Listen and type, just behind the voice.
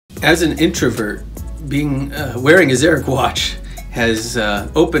As an introvert, being wearing a Xeric watch has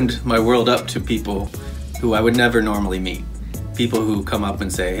opened my world up to people who I would never normally meet. People who come up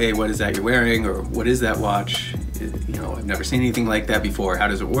and say, hey, what is that you're wearing? Or what is that watch? You know, I've never seen anything like that before. How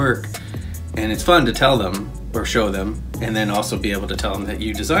does it work? And it's fun to tell them or show them, and then also be able to tell them that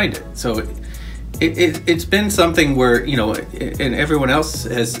you designed it. So it's been something where, you know, and everyone else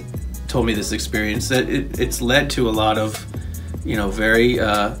has told me this experience, that it's led to a lot of, you know, very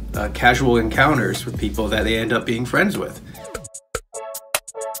casual encounters with people that they end up being friends with.